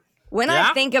 Gary, when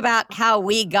I think about how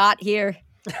we got here,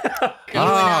 you and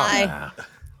I,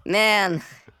 man,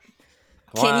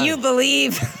 can you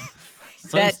believe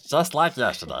that just like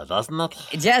yesterday, doesn't it?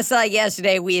 Just like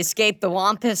yesterday, we escaped the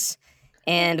Wampus,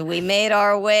 and we made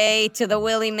our way to the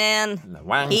Willy Man. And the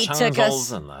Wang He took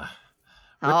us and the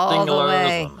all the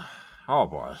way. Oh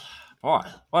boy,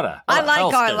 what a I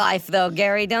like our hellscape. life, though,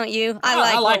 Gary, don't you? I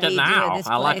what like we it do now. at this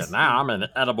I like place. it now. I'm in an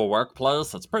edible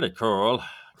workplace. It's pretty cool.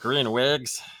 Green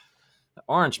wigs. The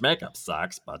orange makeup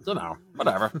sucks, but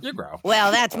whatever. You grow.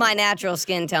 Well, that's my natural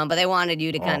skin tone, but they wanted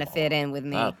you to kind of fit in with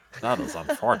me. That is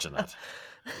unfortunate.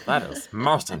 That is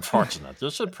most unfortunate. You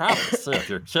should probably see if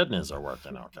your kidneys are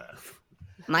working okay.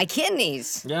 My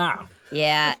kidneys. Yeah.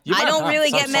 Yeah, You I might don't have really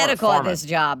some get sort of medical at form of- this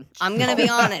job. I'm gonna be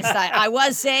honest. I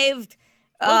was saved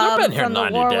Well, you've been here from the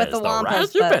 90 war days, with the though, Wampus.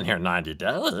 right? You've but been here 90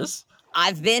 days.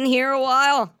 I've been here a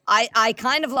while. I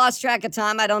kind of lost track of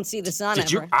time. I don't see the sun Did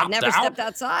ever. you I've opt never out? stepped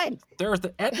outside. There was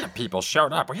the Edna people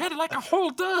showed up. We had like a whole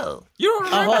day. You don't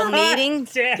A remember? whole meeting?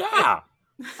 Yeah.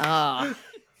 Oh.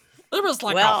 It was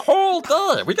like Well- a whole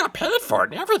day. We got paid for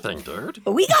it and everything, dude.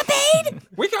 We got paid?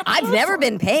 We got paid I've never for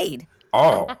been paid. it.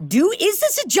 Oh. Is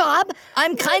this a job?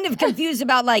 I'm kind of confused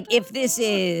about if this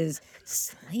is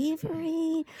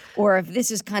slavery or if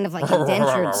this is kind of like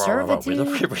indentured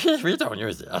servitude. We don't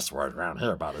use the S word around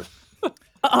here, buddy.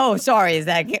 Oh, sorry.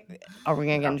 Are we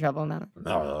gonna get in trouble now?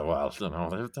 No, well,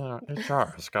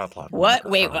 HR has got like. What?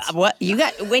 Wait, what? You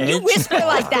got when you whisper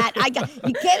like that,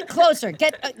 you get closer.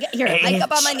 Get here. Hike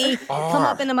up on my knee. Come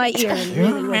up into my ear. And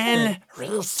really whisper.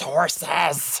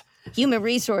 Resources. Human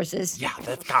resources. Yeah,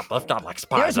 they've got like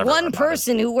spies. There's everywhere, one buddy.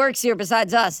 person who works here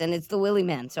besides us, and it's the Willy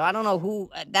Man. So I don't know who.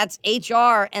 That's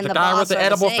HR and the guy boss with the are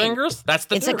edible same. fingers. That's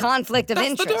the It's dude. a conflict of That's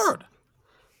interest. the dude.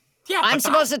 Yeah, I'm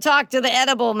supposed to talk to the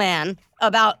edible man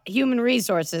about human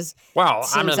resources. Well, I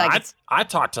Seems mean, like it's- I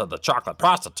talked to the chocolate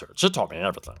prostitute. She told me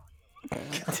everything.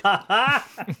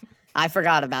 I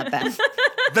forgot about that.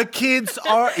 The kids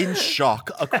are in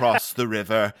shock across the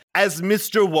river as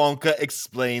Mr. Wonka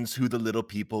explains who the little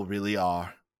people really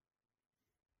are.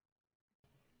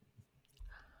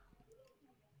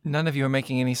 None of you are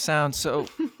making any sound, so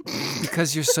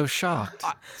because you're so shocked.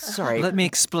 Sorry. Let me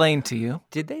explain to you.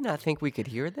 Did they not think we could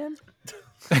hear them?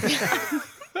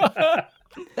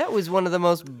 That was one of the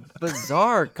most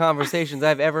bizarre conversations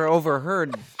I've ever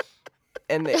overheard,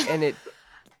 and they're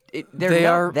They not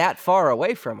are- that far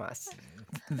away from us.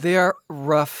 They are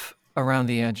rough around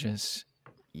the edges.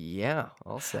 Yeah,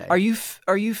 I'll say. Are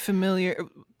you familiar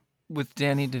with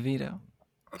Danny DeVito?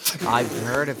 I've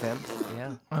heard of him.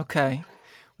 Yeah. Okay.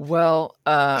 Well,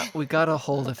 we got a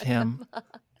hold of him.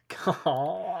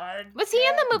 Was he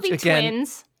in the movie Again,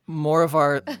 Twins? More of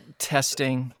our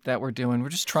testing that we're doing. We're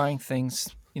just trying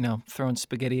things, throwing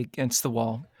spaghetti against the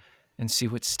wall and see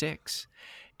what sticks.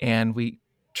 And we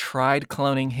tried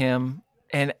cloning him.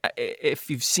 And if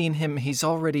you've seen him, he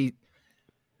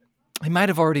might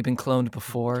have already been cloned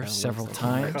before several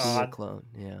times. A clone,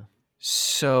 yeah.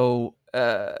 So,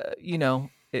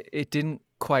 it didn't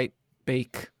quite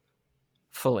bake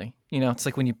fully. It's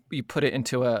like when you put it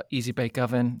into a easy bake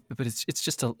oven, but it's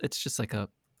just like a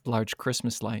large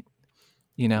Christmas light.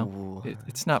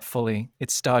 It's not fully.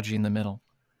 It's stodgy in the middle.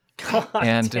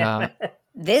 And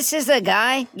This is the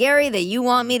guy, Gary, that you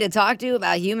want me to talk to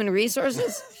about human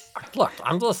resources? Look,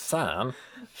 I'm just saying,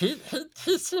 he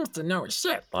seems to know his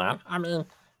shit, man. I mean,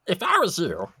 if I was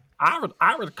you,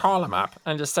 I would call him up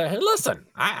and just say, hey, listen,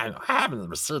 I haven't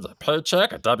received a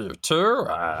paycheck, a W-2.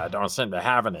 I don't seem to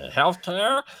have any health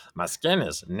care. My skin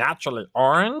is naturally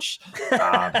orange.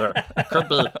 There could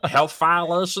be health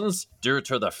violations due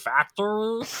to the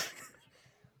factory.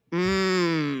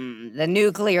 The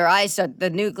nuclear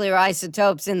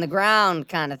isotopes in the ground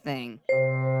kind of thing.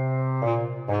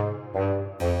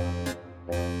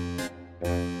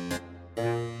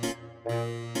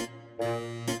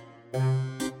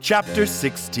 Chapter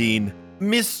 16.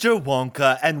 Mr.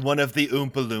 Wonka and one of the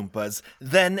Oompa Loompas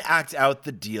then act out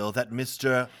the deal that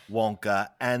Mr. Wonka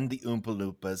and the Oompa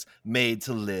Loompas made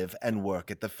to live and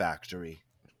work at the factory.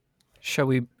 Shall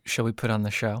we put on the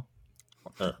show?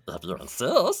 If you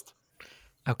insist.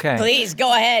 Okay. Please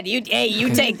go ahead. You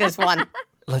take this one.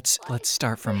 Let's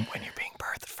start from when you're being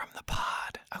birthed from the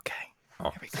pod. Okay.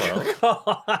 Here we go.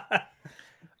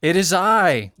 It is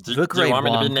I, the Great Wonka. Do you want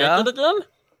me to be naked again?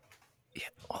 Yeah.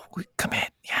 Oh,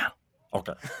 commit. Yeah.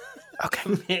 Okay.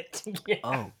 Okay.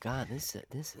 Oh God, this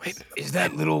is. Wait, is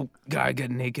that little guy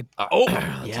getting naked?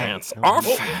 Yeah. Dance off.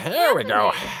 There we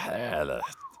go.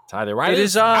 Tidy right. It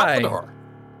is out I, the door.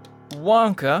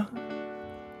 Wonka,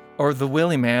 or the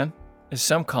Willy Man, as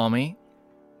some call me,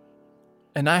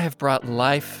 and I have brought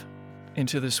life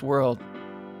into this world,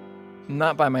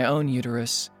 not by my own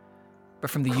uterus, but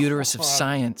from the uterus of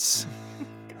science.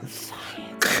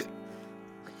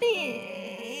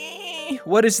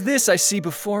 What is this I see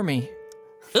before me?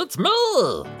 It's me.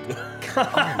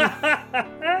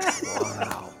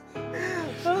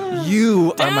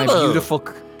 You are my Damn. beautiful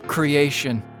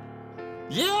creation.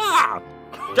 Yeah.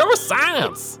 Go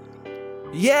science.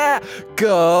 Yeah,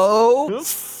 go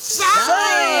Science!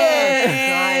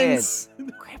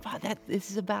 Grandpa,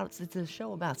 it's a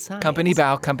show about science. Company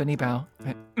bow.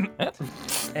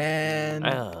 And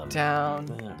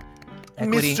down.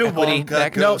 Equity, Mr. equity,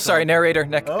 Wonka no, goes sorry, on. narrator,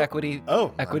 Oh. equity,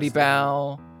 Oh, equity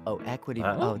bow. Oh, equity.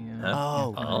 Oh.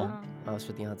 Oh, it's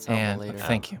for the ensemble And later.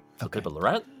 thank you. Okay. People are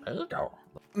right. There you go.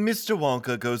 Mr.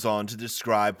 Wonka goes on to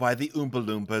describe why the Oompa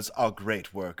Loompas are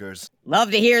great workers.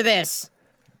 Love to hear this.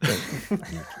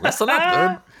 Listen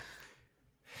up,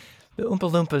 The Oompa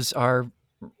Loompas are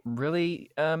really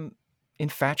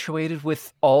infatuated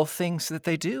with all things that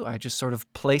they do. I just sort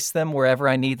of place them wherever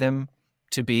I need them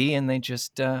to be, and they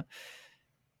just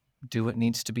do what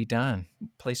needs to be done.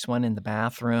 Place one in the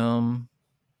bathroom.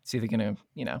 It's either going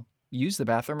to, use the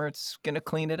bathroom or it's going to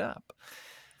clean it up.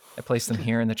 I place them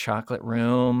here in the chocolate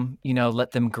room,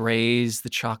 let them graze the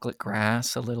chocolate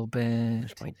grass a little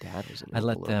bit. My dad was an I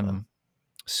let Oompa Loompa. them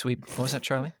sweep. What was that,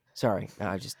 Charlie? Sorry,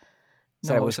 I just No,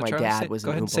 said I what wish was my that, Charlie? dad Say- was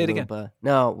go an ahead and Oompa say it again. Loompa.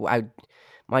 No,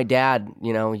 my dad,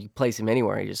 you place him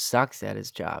anywhere, he just sucks at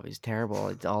his job. He's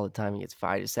terrible all the time. He gets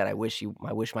fired. I just said I wish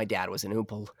my dad was an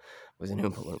Oompa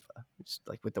Loompa, just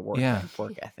like with the work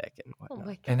ethic and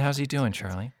whatnot. And how's he doing,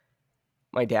 Charlie?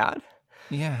 My dad?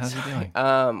 Yeah, how's he doing?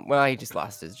 Well, he just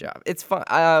lost his job. It's fine.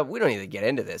 We don't need to get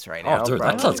into this right Oh, now. dude,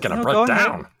 that bro. kid's gonna No, break go ahead.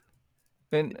 down.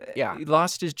 And Yeah. he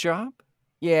lost his job?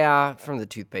 Yeah, from the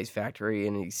toothpaste factory,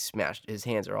 and he smashed. His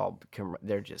hands are all.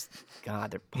 They're just.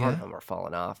 God, they're part of Yeah? them are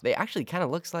falling off. They actually kind of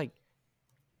looks like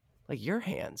your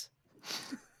hands.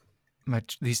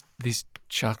 These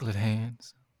chocolate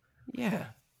hands. Yeah.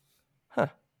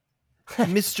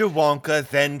 Mr. Wonka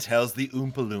then tells the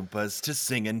Oompa Loompas to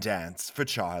sing and dance for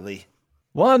Charlie.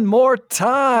 One more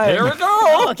time. Here we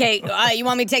go. Okay, you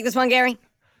want me to take this one, Gary?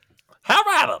 How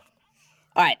about it?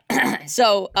 All right.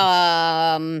 So,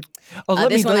 Oh, let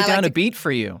me this one lay I down like a to- beat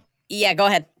for you. yeah, go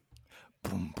ahead.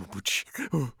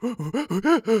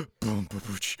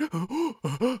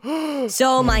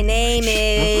 So my name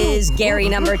is Gary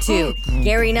number 2.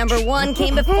 Gary number 1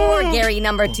 came before Gary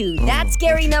number 2. That's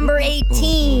Gary number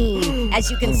 18. As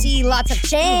you can see, lots of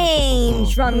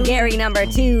change from Gary number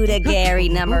 2 to Gary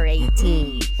number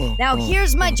 18. Now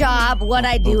here's my job. What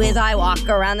I do is I walk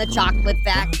around the chocolate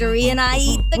factory and I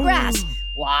eat the grass.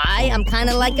 Why? I'm kind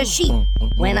of like a sheep.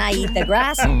 When I eat the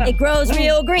grass, it grows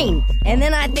real green. And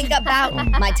then I think about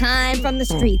my time from the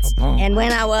streets. And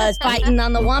when I was fighting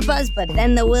on the Wampas, but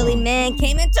then the Willy Man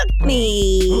came and took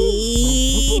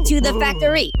me to the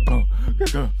factory.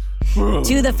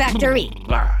 To the factory.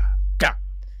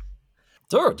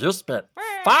 Dude, you spit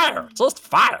fire. Just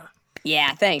fire.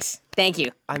 Yeah, thanks. Thank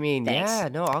you. I mean, Thanks. yeah,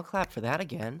 no, I'll clap for that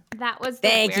again. That was the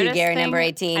Thank you, weirdest Gary thing number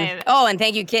 18. I've Oh, and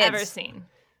thank you, kids. ever seen.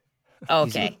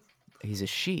 Okay. He's a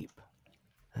sheep.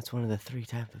 That's one of the 3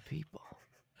 types of people.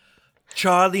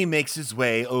 Charlie makes his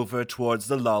way over towards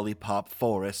the lollipop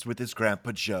forest with his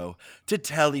Grandpa Joe to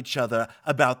tell each other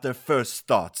about their first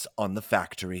thoughts on the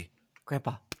factory.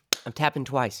 Grandpa, I'm tapping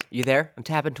twice. You there? I'm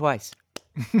tapping twice.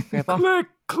 Grandpa? Click,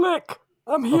 click.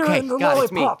 I'm here Okay, in the God,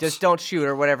 it's me. lollipops. Just don't shoot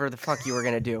or whatever the fuck you were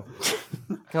gonna do.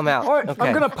 Come out. All right, Okay.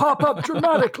 I'm gonna pop up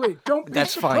dramatically. Don't be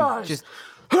That's surprised. fine. Just.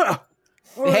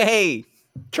 Hey,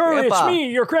 Charlie, Grandpa. it's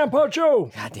me, your Grandpa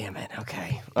Joe. God damn it.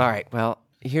 Okay. All right. Well,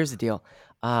 here's the deal.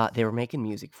 They were making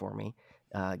music for me.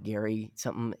 Gary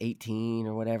something 18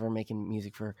 or whatever making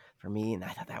music for me, and I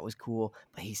thought that was cool.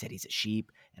 But he said he's a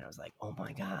sheep, and I was like, oh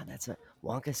my god,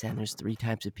 Wonka said there's 3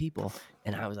 types of people,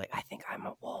 and I was like, I think I'm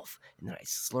a wolf, and then I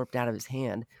slurped out of his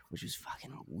hand, which was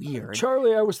fucking weird.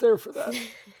 Charlie, I was there for that.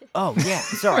 Oh yeah,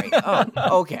 sorry.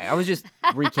 Oh, okay. I was just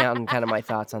recounting kind of my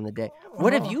thoughts on the day.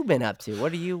 What have you been up to?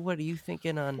 What are you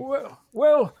thinking on?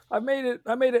 Well, I made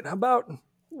it about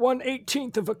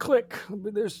 1/18 of a click.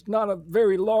 There's not a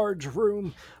very large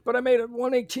room, but I made it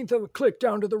 1/18 of a click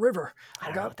down to the river. I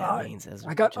don't know what that means.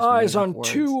 I got eyes on words.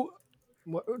 2.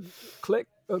 Click.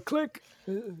 A click.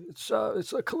 It's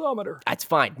a kilometer. That's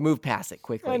fine. Move past it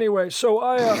quickly. Anyway, so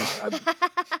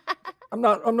I'm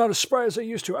not as spry as I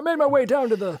used to. I made my way down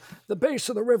to the base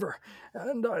of the river,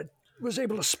 and I was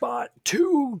able to spot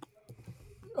 2.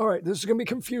 All right, this is going to be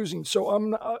confusing.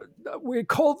 So we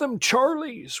called them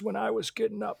Charlies when I was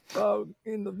getting up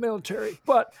in the military.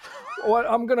 But what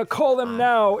I'm going to call them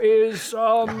now is,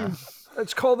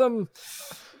 let's call them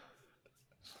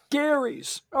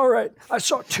Garys. All right, I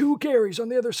saw 2 Garys on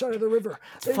the other side of the river.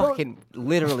 It's fucking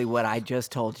literally what I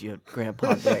just told you,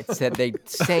 Grandpa. They said they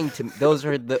sang to me. Those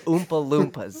are the Oompa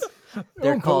Loompas.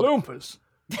 They're called Loompas.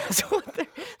 That's what they're...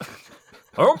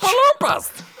 Oompa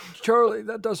Loompas! Charlie,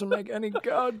 that doesn't make any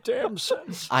goddamn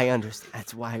sense. I understand.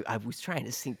 That's why I was trying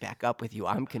to sync back up with you.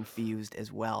 I'm confused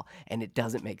as well, and it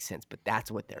doesn't make sense, but that's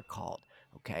what they're called,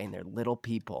 okay? And they're little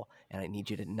people, and I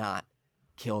need you to not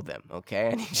kill them, okay?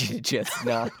 I need you to just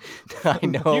not... I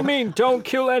know. You mean don't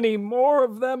kill any more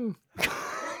of them?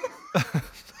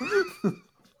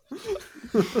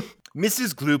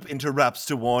 Mrs. Gloop interrupts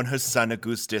to warn her son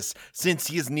Augustus, since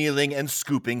he is kneeling and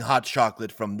scooping hot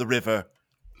chocolate from the river.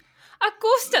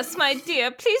 Augustus, my dear,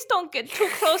 please don't get too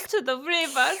close to the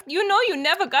river. You know you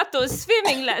never got those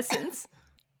swimming lessons.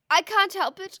 I can't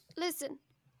help it. Listen,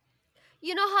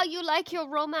 you know how you like your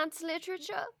romance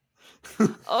literature?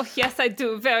 Oh, yes, I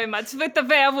do, very much, with the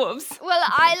werewolves. Well,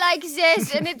 I like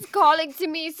this, and it's calling to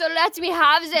me, so let me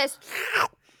have this.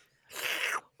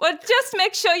 Well, just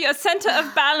make sure your center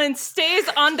of balance stays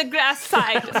on the grass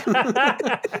side.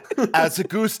 As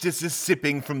Augustus is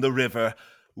sipping from the river,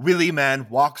 Willie Man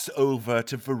walks over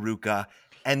to Veruca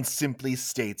and simply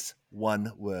states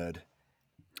one word.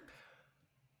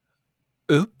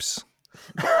 Oops.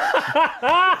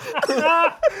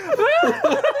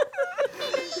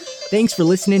 Thanks for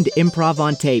listening to Improv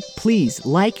on Tape. Please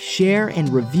like, share, and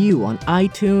review on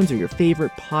iTunes or your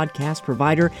favorite podcast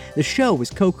provider. The show was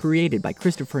co-created by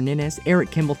Christopher Ninez,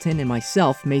 Eric Kimbleton, and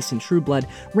myself, Mason Trueblood,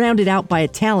 rounded out by a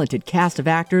talented cast of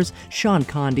actors: Sean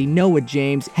Condy, Noah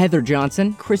James, Heather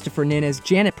Johnson, Christopher Ninez,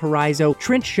 Janet Parizo,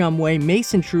 Trent Shumway,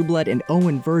 Mason Trueblood, and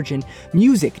Owen Virgin.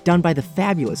 Music done by the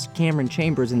fabulous Cameron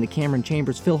Chambers and the Cameron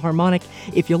Chambers Philharmonic.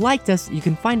 If you liked us, you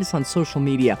can find us on social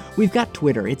media. We've got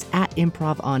Twitter, it's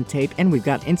 @ImprovOnTape. And we've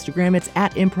got Instagram, it's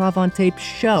 @ImprovOnTape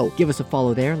Show. Give us a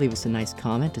follow there, leave us a nice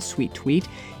comment, a sweet tweet.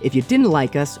 If you didn't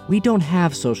like us, we don't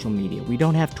have social media. We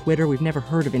don't have Twitter. We've never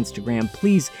heard of Instagram.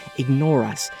 Please ignore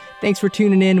us. Thanks for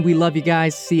tuning in. We love you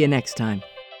guys. See you next time.